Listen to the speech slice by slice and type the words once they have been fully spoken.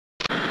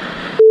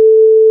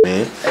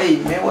Man. Hey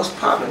man, what's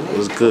poppin', man?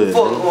 What's good?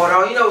 What the fuck going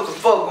on? You know what the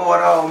fuck going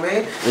on,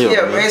 man?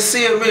 Yeah, man.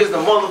 CME is the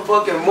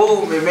motherfucking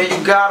movement, man.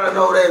 You gotta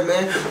know that,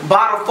 man.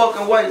 By the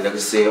fucking way, nigga.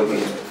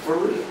 CME, for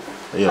real.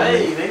 Yeah,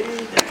 hey,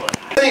 man.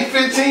 I think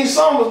 15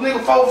 summers,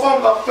 nigga. 4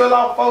 fumbles. I fell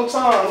out 4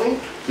 times, man.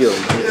 Yeah,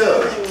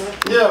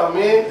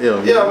 man.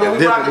 Yeah, man.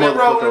 We rockin' that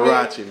road,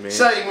 man.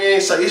 Say,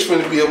 it's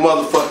finna be a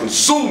motherfucking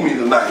zoo me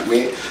tonight,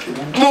 man.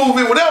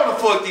 Movie, whatever the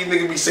fuck these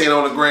niggas be saying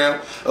on the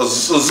ground.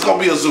 It's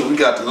gonna be a zoo. We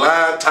got the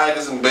lion,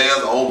 tigers, and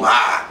bears. Oh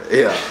my.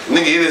 Yeah.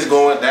 Nigga, it is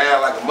going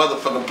down like a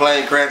motherfucking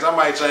plane crash. I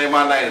might change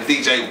my name to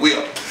DJ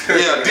Will.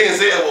 Yeah,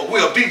 Denzel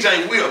Will,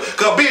 DJ Will.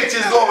 Cause bitch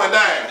is going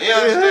down. You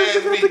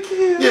understand me?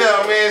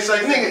 Yeah, man. Say,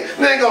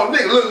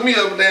 nigga look me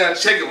up and down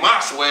checking my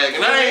swag.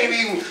 And I ain't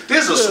even,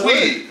 this a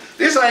swig.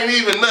 This ain't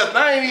even nothing.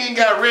 I ain't even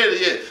got ready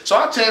yet. So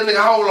I tell nigga,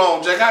 hold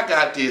on, Jack. I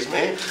got this,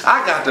 man.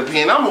 I got the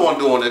pen. I'm the one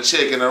doing the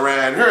checking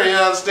around here. You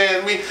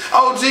understand me?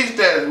 OG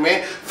status,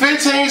 man.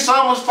 15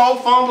 summers,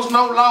 4 fumbles,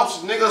 no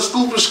losses. Nigga,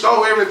 scoop and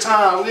score every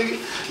time, nigga.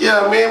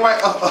 Yeah, man.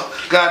 Like,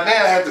 goddamn,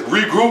 I have to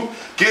regroup.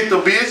 Get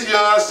the bitch, you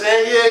know what I'm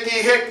saying? Yeah,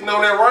 get hectic, you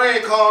know that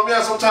rain calm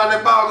down. Sometimes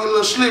that ball get a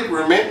little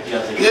slippery, man.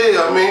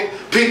 Yeah, man.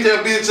 Pick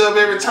that bitch up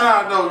every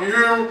time, though. You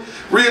hear me?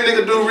 Real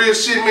nigga do real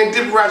shit, man.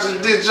 Dip right to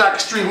this Jockey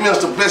Street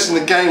Minister, best in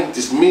the game with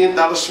this $1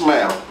 million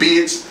smile,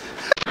 bitch.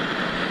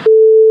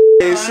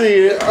 Hey,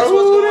 see it. That's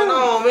what's going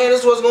on, man.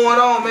 That's what's going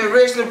on, man.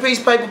 Rest in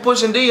peace, paper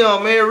pushing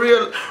Dion, man.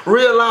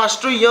 Real line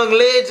street young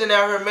legend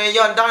out here, man.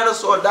 Young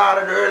dinosaur died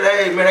at the early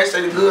age, man. They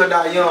say the good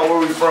die young. Where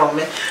we from,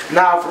 man?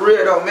 Nah, for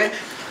real though, man.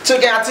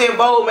 Took out 10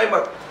 bowls, made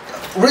my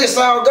wrist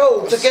all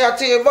gold. Took out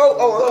 10 bowls.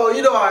 Oh,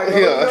 you know how it goes.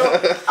 Yeah.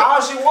 You know? All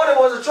she wanted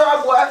was a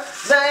Trapboy.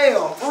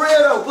 Damn, for real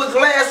though. Put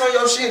glass on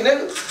your shit,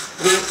 nigga.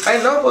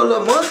 Ain't no but a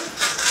little money.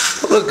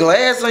 Put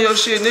glass on your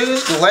shit, nigga.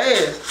 It's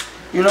glass.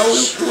 You know,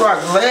 we rock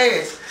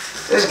glass.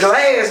 It's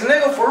glass,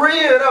 nigga, for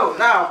real though.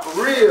 Nah,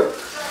 for real.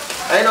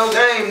 Ain't no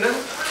game, nigga.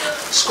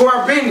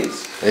 Square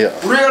business. Yeah.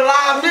 Real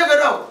live nigga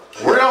though.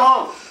 Real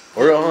hunters.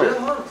 Real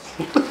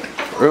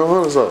hunters. Real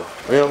hunters though.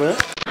 Real man.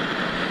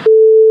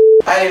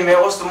 Hey man,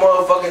 what's the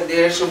motherfucking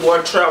deal? It's your boy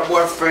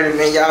Trapboy Freddy,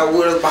 man. Y'all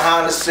with us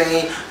behind the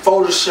scene,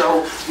 photo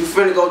show. We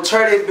finna go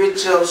turn that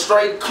bitch up,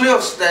 straight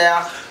Cliff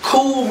style,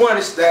 cool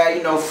money style,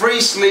 you know, free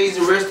sleeves,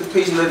 and rest in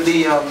peace, Lil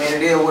Dion, man.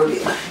 It is what it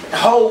is. The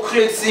whole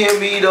clique seeing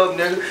me up,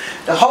 nigga.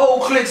 The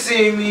whole clique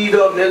seeing me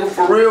up, nigga.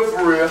 For real,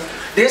 for real.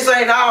 This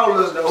ain't all of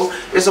us though.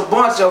 It's a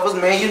bunch of us,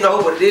 man. You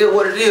know, but it is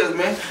what it is,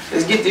 man.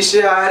 Let's get this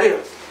shit out of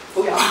here.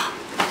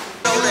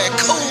 That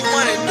cool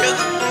money,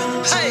 nigga.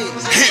 Hey,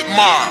 hit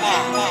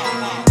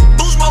mom.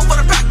 For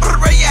the back, put a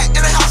react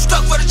in the house,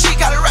 stuck for the cheek,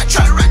 got a rat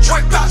trap.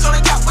 Work pounds on the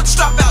gap with the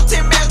strap out.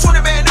 10 man, 20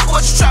 man, nigga,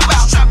 what you trap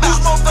out?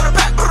 Boost more for the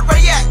back, put a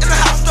react in the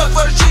house, stuck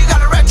for the cheek,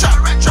 got a rat trap.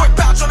 Work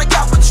pounds on the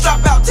gap with the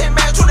strap out. 10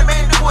 man, 20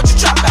 man, nigga, what you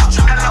trap out?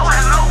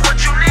 Hello, what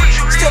you need?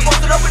 Still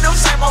posted up with them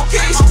same old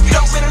keys.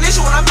 Don't mean an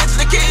issue when I mention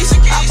the keys.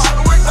 I buy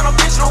the work, but I'm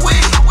mention the weed.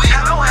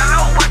 Hello,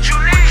 what you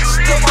need?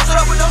 Still posted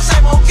up with them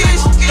same old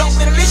keys. Don't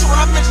mean an issue when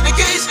I mention the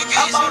keys.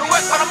 I buy the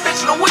work, but I'm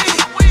mention the weed.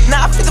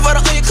 Now I 50 for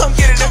the onion, come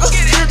get it, nigga.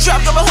 You trap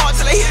coming hard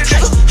till they hit it,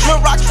 nigga.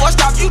 Lil Rocky boy,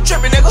 stop you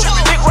tripping, nigga.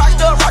 Big rock,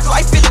 still rock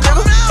like 50,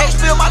 nigga.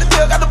 H-Bill, Molly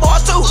Pill, got the bars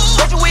too.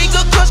 Roger weed,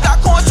 good kush,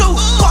 got corn too.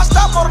 Car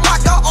stop, motor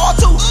lock, got all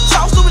two.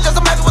 Sound stupid, just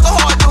imagine what the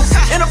hard do.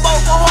 In the boat,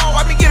 go hard,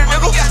 why me get it,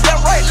 nigga.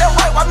 Left, right,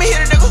 why me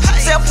hit it, nigga.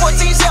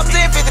 714,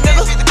 17, 50,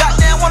 nigga.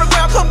 Goddamn, on the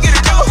ground, come get it,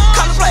 nigga.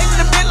 Contemplating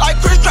in the bit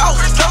like Chris Strauss.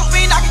 Don't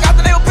mean I got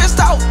the nail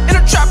pissed out. In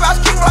the trap house,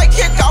 king like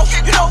kick off.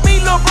 You know me,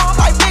 Lil Bro,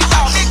 like big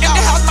house. In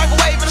the house,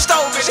 microwave in the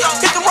stove, bitch.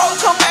 Hit the road,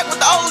 come back with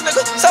the old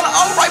nigga. Sell the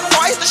old right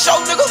before I hit the show,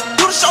 nigga.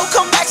 Do the show,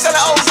 come back, sell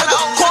the old nigga.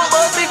 Corn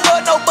bud, big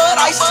bud, no bud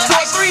ice.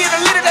 Like 3 in the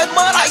litter, that's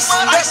mud ice.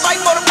 That fight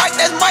for the bike,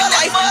 that's my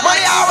life.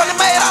 Money I already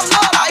made, I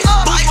love life.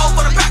 Boost more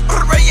for the back, put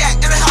a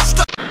react in the house.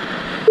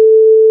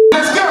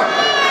 Let's go.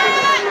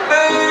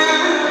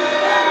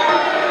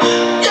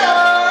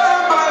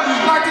 Yeah, buddy.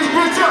 Light this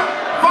bitch up.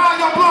 Fire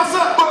your blunts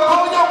up.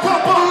 Hold your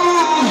cup up.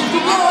 You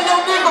love your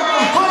nigga.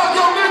 Hold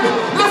your nigga.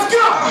 Let's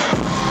go.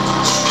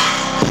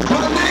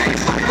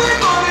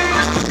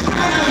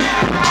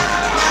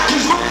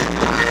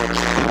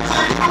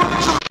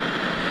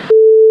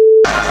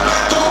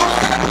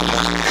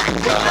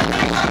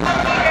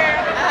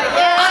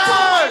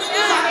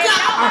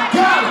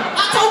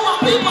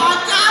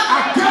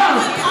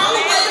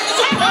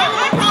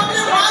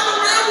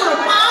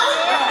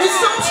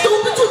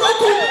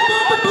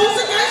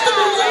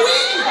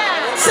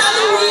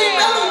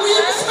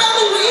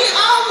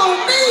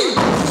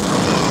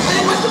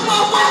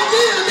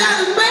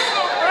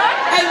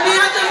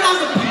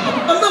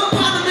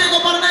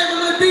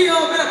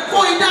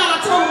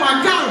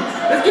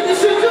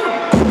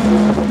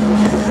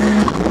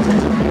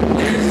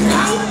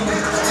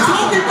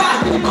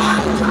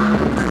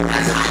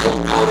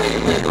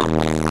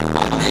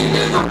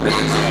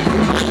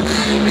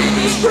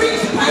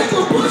 Streets,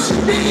 paper, push,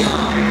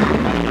 Dion.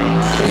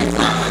 It's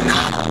not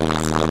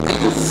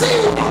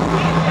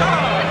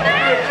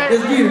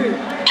let's get it.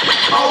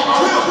 Oh,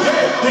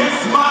 this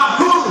my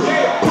hood.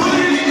 Put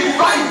it in your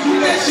face, you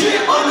that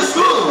shit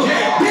understood.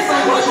 This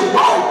ain't what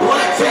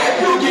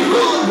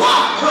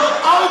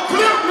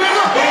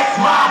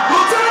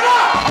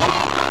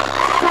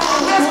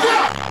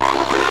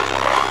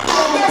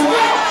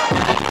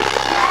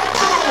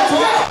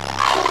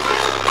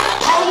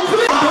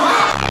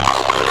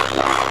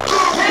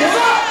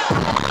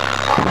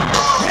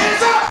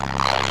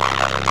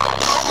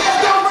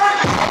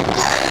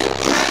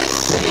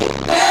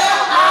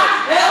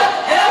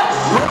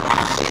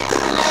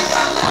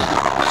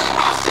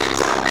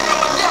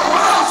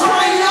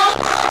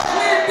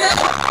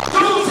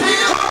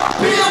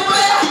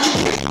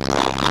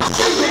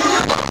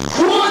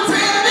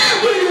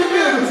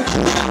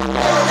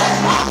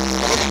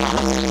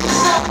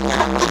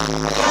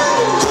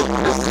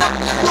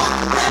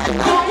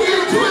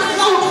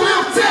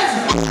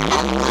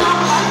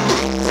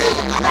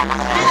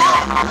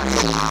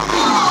Nigga,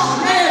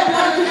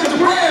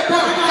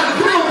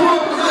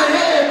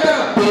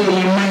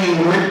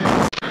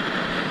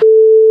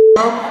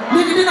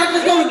 did I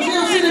just go to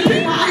Gym City and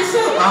pick my ice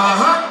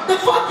up? The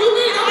fuck you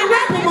mean? I'm in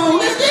rapper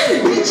mode. Let's get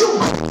it. Let's go.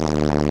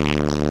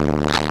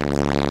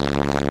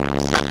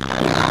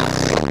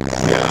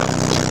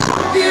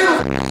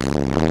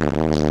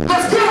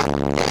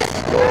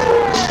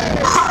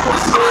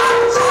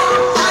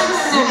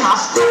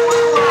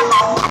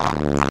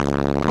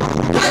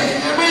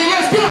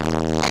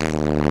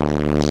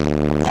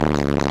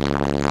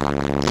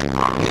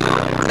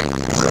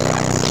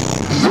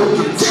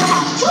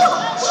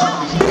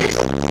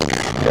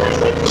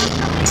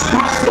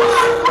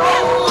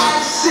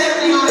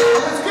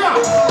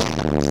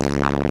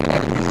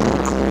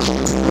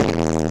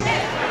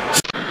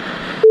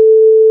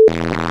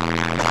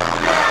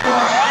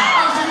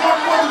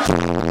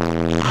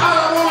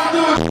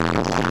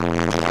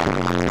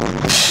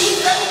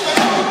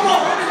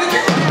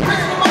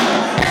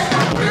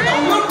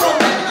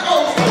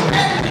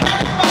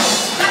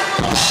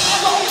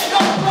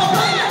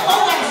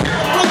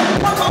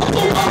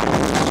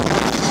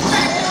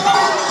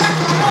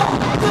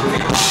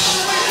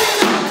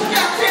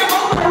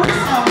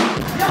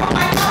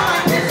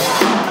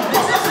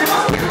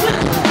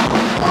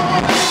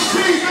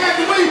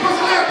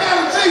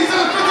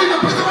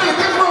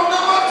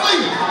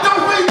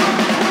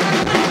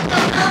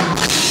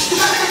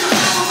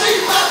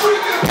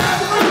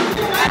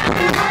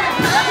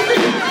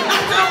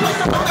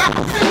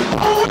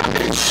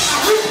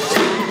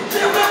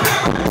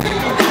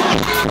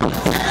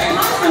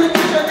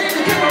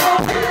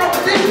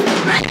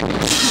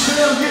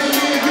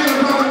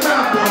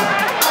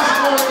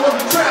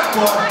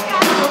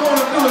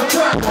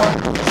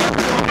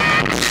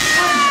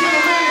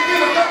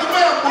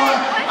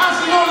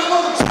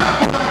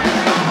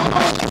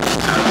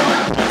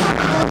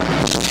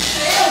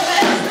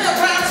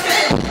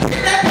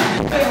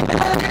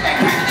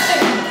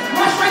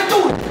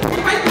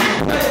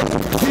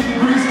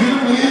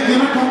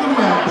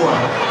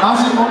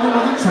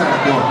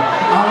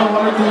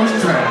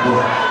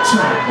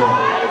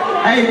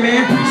 Hey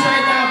man,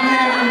 appreciate y'all for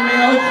having me,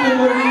 man. Hopefully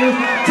what it is.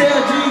 Tell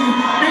Jeezy,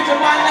 mention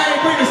my name,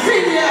 bring the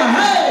city out.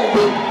 Hey!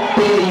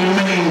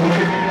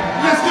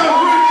 Let's go,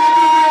 we're gonna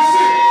do that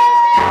shit.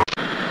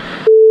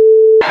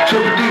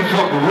 Triple D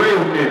fucking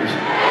real niggas.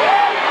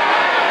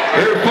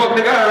 Every fuck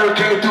nigga I heard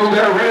came through,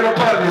 got ran up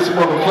out of this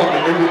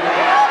motherfucker, nigga.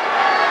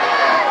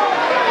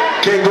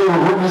 Can't go to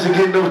rooms and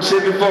get no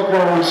chicken, fuck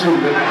wrong with you,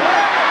 nigga.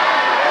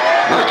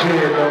 I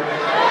can't, though.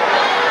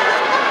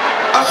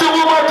 I said,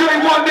 where my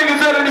day one niggas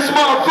at in this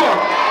motherfucker?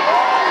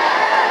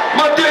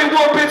 My day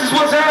one bitches,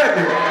 what's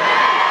happening?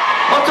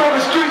 I'm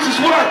talking streets is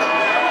what?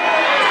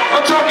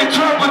 I'm talking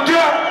Trapboy Freddy.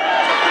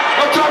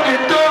 I'm talking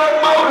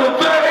thug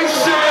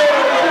motivation.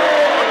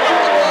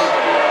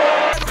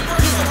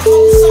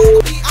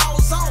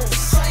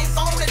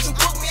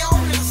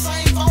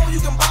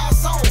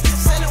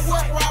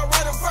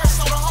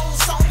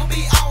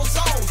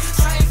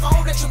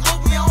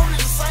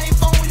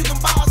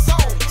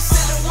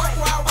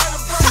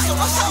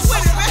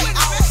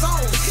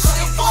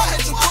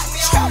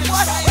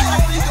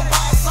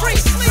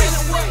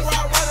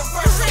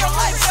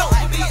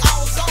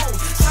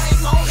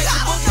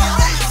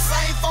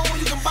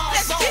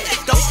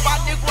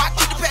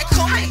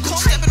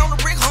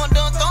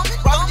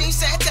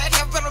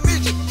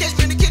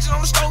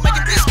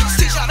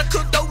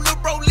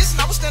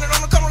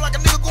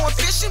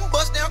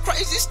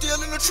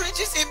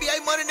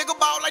 NBA money, nigga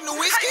ball like no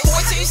whiskey.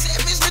 14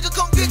 7 nigga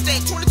come get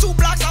that. 22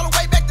 blocks all the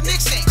way back to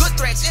Nixon. Good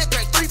threats, in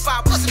threats,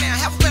 3-5, bustin' down,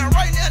 half a pound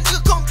right now,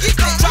 nigga come get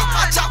that. Drop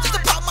my top just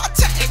to pop my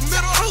tag.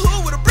 Middle of the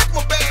hood with a brick in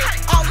my bag.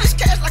 All this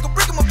cash like a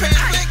brick in my pants.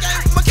 Big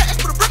game for my cash,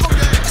 put a brick on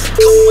that.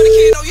 Cool money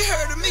kid, know you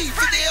heard of me.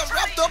 50 L's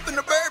wrapped up in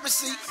the bourbon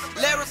seat.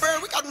 Larry Bird,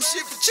 we got them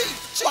shit for cheap.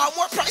 Buy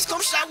more price, come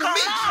shop with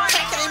me.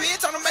 Pack came in,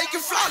 trying to make it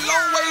fly.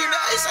 Long way in the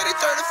A, say they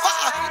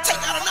 35. Take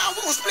out a 9,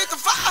 we gon' split the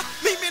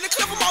 5. Meet me in the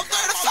clip, I'm on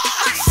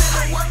 35.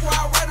 Work while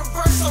I write a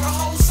verse so the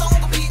whole song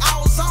will be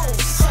all zone.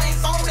 Same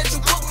phone that you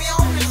book me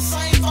on, in the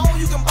same phone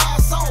you can buy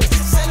a song.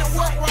 Selling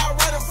work while I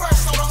write a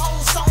verse so the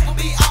whole song will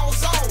be all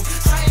zone.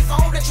 Same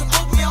phone that you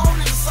book me on,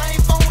 in the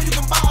same phone you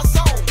can buy a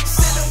song.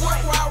 Selling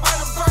work while I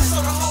write a verse so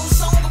the whole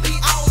song will be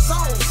all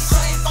zone.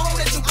 Same phone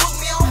that you book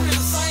me on, in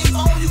the same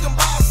phone you can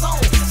buy a song.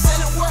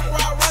 Selling work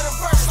while I write a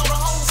verse so the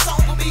whole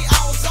song will be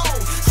all zone.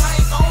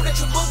 Same phone that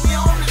you book me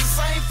on, in the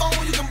same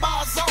phone you can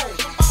buy a song.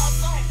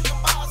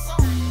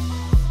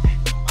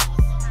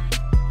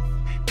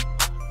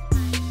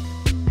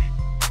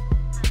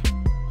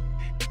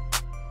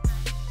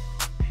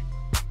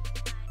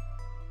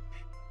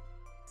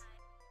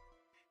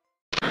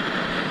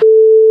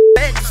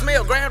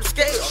 Smell, grab the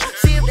scale.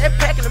 See if that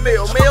pack in the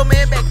mail.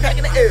 Mailman back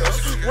packing the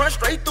L's. Run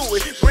straight through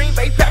it. Green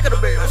Bay pack of the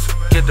bells.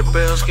 Get the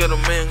bells, get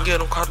them in, get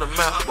them caught the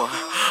map boy.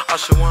 All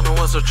she wanted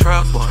was a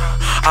trap boy.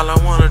 All I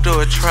wanna do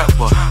is trap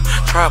boy,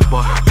 trap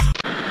boy.